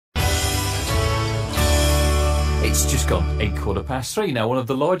Just gone 3:15 now. One of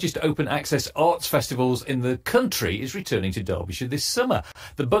the largest open access arts festivals in the country is returning to Derbyshire this summer.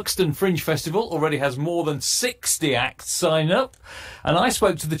 The Buxton Fringe Festival already has more than 60 acts sign up. And I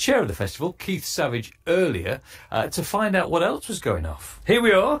spoke to the chair of the festival, Keith Savage, earlier to find out what else was going off. Here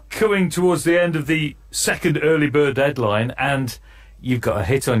we are, coming towards the end of the second early bird deadline, and you've got a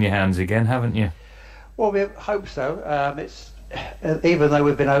hit on your hands again, haven't you? Well, we hope so. Even though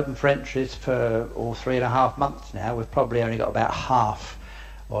we've been open for entries for 3.5 months now, we've probably only got about half,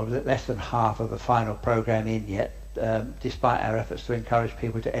 or less than half of the final programme in yet, despite our efforts to encourage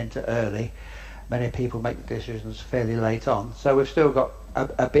people to enter early. Many people make decisions fairly late on, so we've still got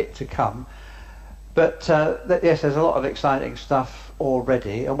a bit to come. But yes, there's a lot of exciting stuff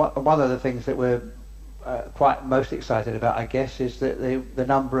already, and one of the things that we're quite most excited about, I guess, is that the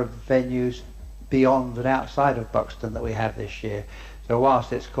number of venues beyond and outside of Buxton that we have this year. So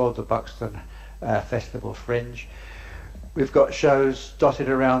whilst it's called the Buxton Festival Fringe, we've got shows dotted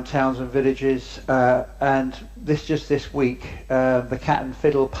around towns and villages, and this week the Cat and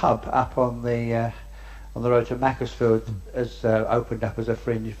Fiddle pub up on the road to Macclesfield has opened up as a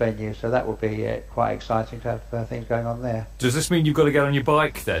fringe venue, so that will be quite exciting to have things going on there. Does this mean you've got to get on your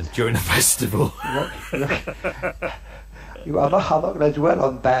bike then during the festival? I'm not going to dwell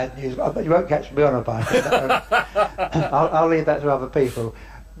on bad news. You won't catch me on a bike. I'll leave that to other people.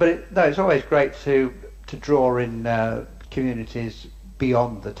 But it's always great to draw in communities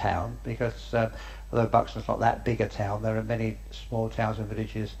beyond the town, because although Buxton's not that big a town, there are many small towns and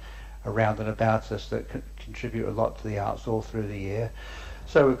villages around and about us that contribute a lot to the arts all through the year.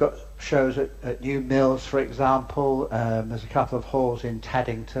 So we've got shows at New Mills, for example. There's a couple of halls in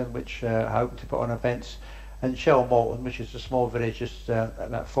Taddington which are hoping to put on events. And Shell Morton, which is a small village just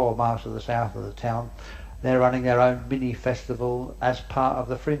about 4 miles to the south of the town, they're running their own mini festival as part of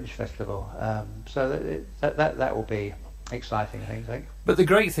the Fringe Festival. So that will be exciting, I think. But the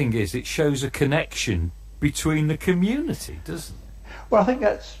great thing is it shows a connection between the community, doesn't it? Well, I think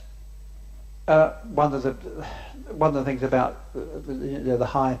that's one of the things about the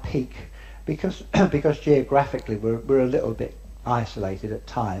high peak, because geographically we're a little bit isolated at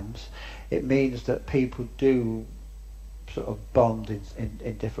times. It means that people do sort of bond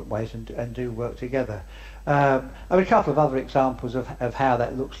in different ways and do work together. I mean, a couple of other examples of how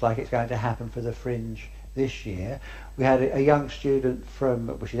that looks like it's going to happen for the Fringe this year. We had a young student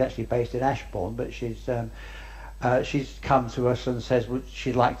she's actually based in Ashbourne, but she's come to us and says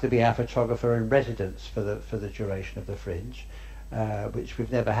she'd like to be our photographer in residence for the duration of the Fringe, which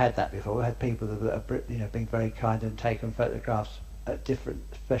we've never had that before. We had people that have been very kind and taken photographs at different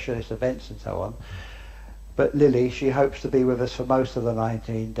specialist events and so on. But Lily, she hopes to be with us for most of the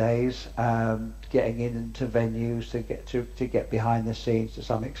 19 days, getting into venues to get behind the scenes to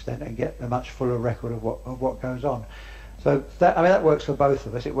some extent and get a much fuller record of what goes on. So that works for both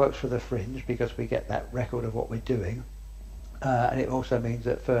of us. It works for the Fringe because we get that record of what we're doing, and it also means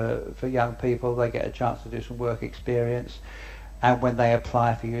that for young people they get a chance to do some work experience, and when they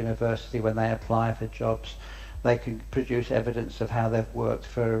apply for university, when they apply for jobs, they can produce evidence of how they've worked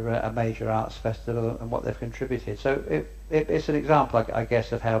for a major arts festival and what they've contributed. So it's an example, I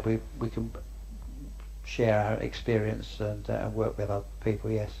guess, of how we can share our experience and work with other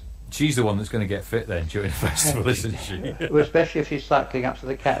people, yes. She's the one that's going to get fit then during the festival, isn't she? Well, especially if she's cycling up to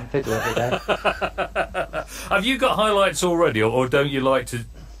the Cat and Fiddle every day. Have you got highlights already, or don't you like to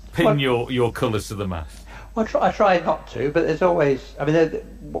pin your colours to the mast? Well, I try not to, but there's always... I mean,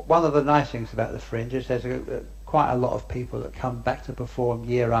 one of the nice things about the Fringe is there's quite a lot of people that come back to perform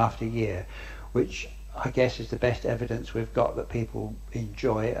year after year, which I guess is the best evidence we've got that people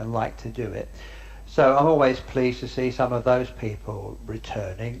enjoy it and like to do it. So I'm always pleased to see some of those people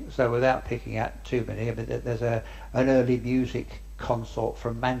returning. So without picking out too many, I mean, there's an early music consort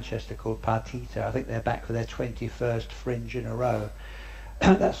from Manchester called Partita. I think they're back for their 21st Fringe in a row.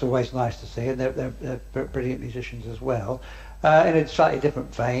 That's always nice to see, and they're brilliant musicians as well. In a slightly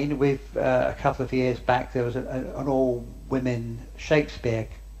different vein, a couple of years back there was an all-women Shakespeare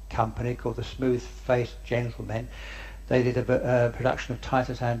company called the Smooth Faced Gentlemen. They did a production of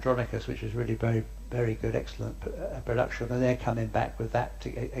Titus Andronicus, which was really very, very good, excellent production, and they're coming back with that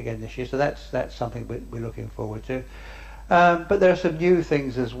again this year. So that's something we're looking forward to. But there are some new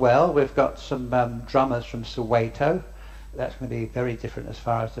things as well. We've got some drummers from Soweto. That's going to be very different as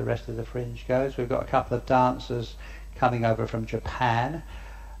far as the rest of the Fringe goes. We've got a couple of dancers coming over from Japan,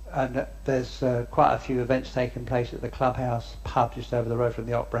 and there's quite a few events taking place at the Clubhouse pub just over the road from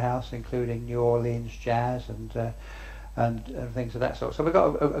the Opera House, including New Orleans jazz and things of that sort. So we've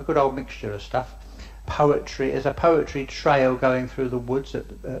got a good old mixture of stuff. Poetry, there's a poetry trail going through the woods at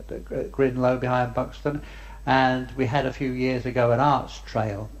Grinlow behind Buxton, And we had a few years ago an arts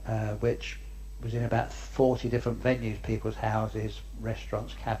trail, which was in about 40 different venues, people's houses,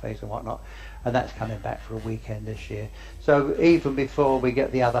 restaurants, cafes and whatnot, and that's coming back for a weekend this year. So even before we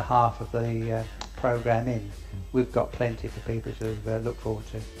get the other half of the programme in, we've got plenty for people to look forward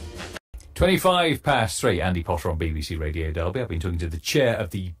to. 3:25. Andy Potter on BBC Radio Derby. I've been talking to the chair of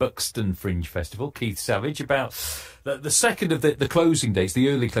the Buxton Fringe Festival, Keith Savage, about the second of the closing dates, the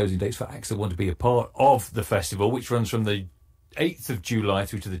early closing dates for acts that want to be a part of the festival, which runs from the 8th of July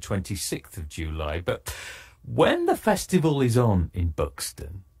through to the 26th of July. But when the festival is on in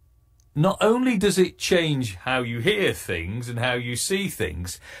Buxton, not only does it change how you hear things and how you see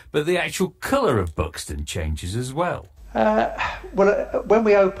things, but the actual colour of Buxton changes as well. When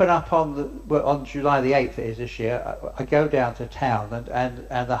we open up on July the 8th, it is this year, I go down to town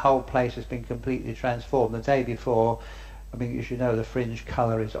and the whole place has been completely transformed. The day before, I mean, as you know, the Fringe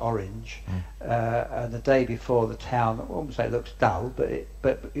colour is orange, and the day before the town, I wouldn't say it looks dull,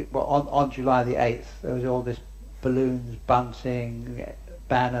 but on July the 8th, there was all this balloons, bunting,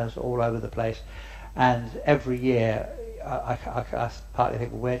 banners all over the place, and every year I partly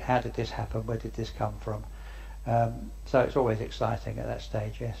think, how did this happen? Where did this come from? So it's always exciting at that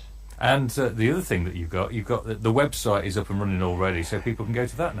stage, yes. And the other thing that you've got the website is up and running already, so people can go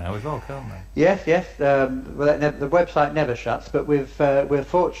to that now as well, can't they? Yes. The website never shuts, but we're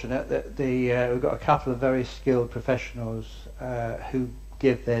fortunate that we've got a couple of very skilled professionals who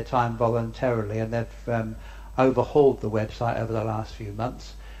give their time voluntarily, and they've overhauled the website over the last few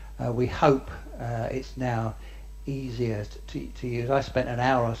months. We hope it's now easier to use. I spent an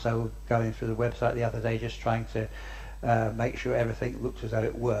hour or so going through the website the other day just trying to make sure everything looks as though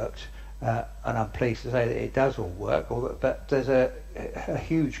it worked, and I'm pleased to say that it does all work, but there's a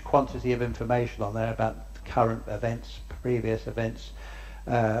huge quantity of information on there about current events, previous events.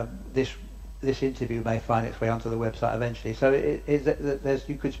 This interview may find its way onto the website eventually, so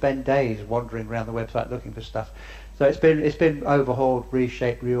you could spend days wandering around the website looking for stuff. So it's been overhauled,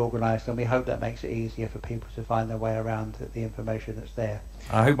 reshaped, reorganised, and we hope that makes it easier for people to find their way around the information that's there.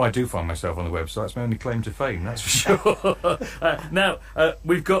 I hope I do find myself on the website. It's my only claim to fame, that's for sure. Now,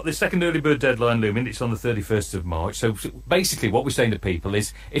 we've got the second early bird deadline looming. It's on the 31st of March. So basically what we're saying to people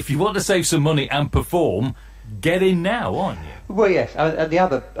is, if you want to save some money and perform, get in now, aren't you? Well, yes. And the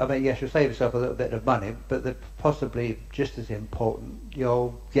other, I mean, yes, you'll save yourself a little bit of money, but possibly just as important,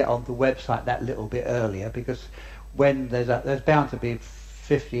 you'll get on the website that little bit earlier, because when there's bound to be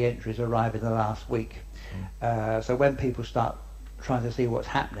 50 entries arrive in the last week. So when people start trying to see what's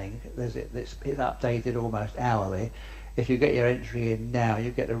happening, it's updated almost hourly. If you get your entry in now,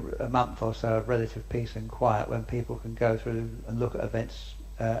 you get a month or so of relative peace and quiet when people can go through and look at events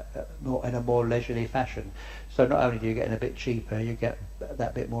in a more leisurely fashion. So not only do you get in a bit cheaper, you get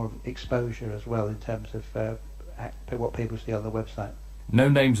that bit more exposure as well in terms of what people see on the website. No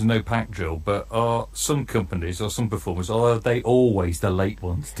names and no pack drill, but are some companies or some performers, are they always the late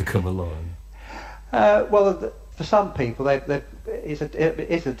ones to come along? Well, for some people, it's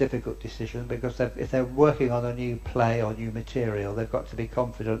a difficult decision, because if they're working on a new play or new material, they've got to be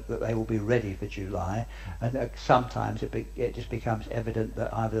confident that they will be ready for July. And sometimes it just becomes evident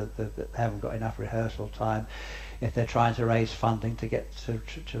that either they haven't got enough rehearsal time, if they're trying to raise funding to get to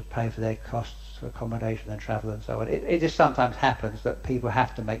pay for their costs, accommodation and travel and so on. It just sometimes happens that people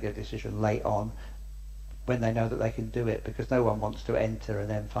have to make their decision late on when they know that they can do it, because no one wants to enter and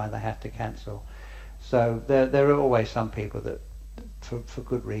then find they have to cancel. So there are always some people that, for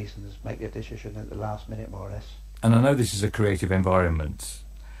good reasons, make their decision at the last minute, more or less. And I know this is a creative environment,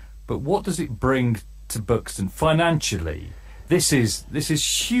 but what does it bring to Buxton financially? This is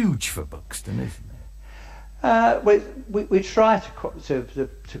huge for Buxton, isn't it? We try to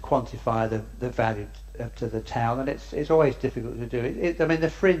quantify the value to the town, and it's always difficult to do. I mean, the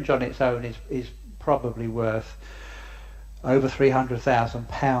Fringe on its own is probably worth over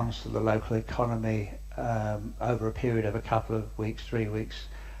 £300,000 to the local economy over a period of a couple of weeks, 3 weeks,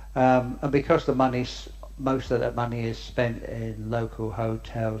 and because most of that money is spent in local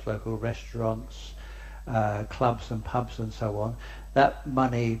hotels, local restaurants, clubs and pubs and so on, that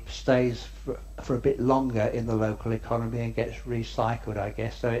money stays for a bit longer in the local economy and gets recycled, I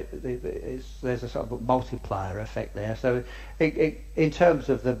guess. So there's a sort of multiplier effect there. So in terms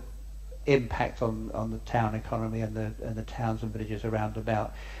of the impact on the town economy and the towns and villages around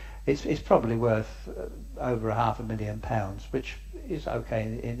about, it's probably worth over £500,000, which is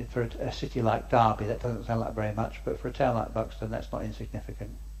okay for a city like Derby. That doesn't sound like very much, but for a town like Buxton, that's not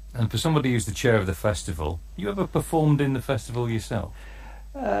insignificant. And for somebody who's the chair of the festival, you ever performed in the festival yourself?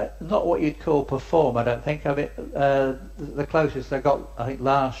 Not what you'd call perform, I don't think. The closest I got, I think,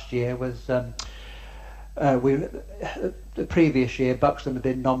 last year was The previous year, Buxton had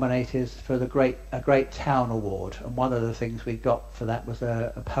been nominated for a Great Town Award, and one of the things we got for that was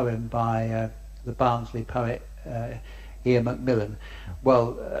a poem by the Barnsley poet Ian Macmillan.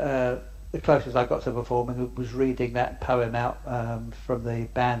 Well, the closest I got to performing was reading that poem out from the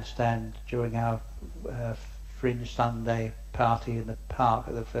bandstand during our Fringe Sunday party in the park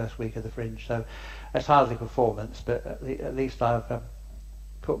at the first week of the Fringe. So it's hardly performance, but at least I've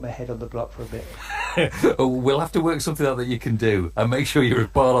put my head on the block for a bit. We'll have to work something out that you can do and make sure you're a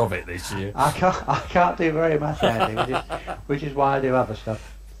part of it this year. I can't do very much, Andy, which is why I do other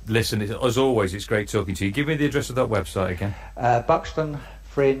stuff. Listen, as always, it's great talking to you. Give me the address of that website again.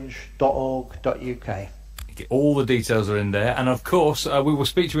 buxtonfringe.org.uk. All the details are in there, and of course we will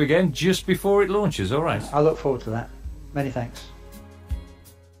speak to you again just before it launches. All right. I look forward to that. Many thanks.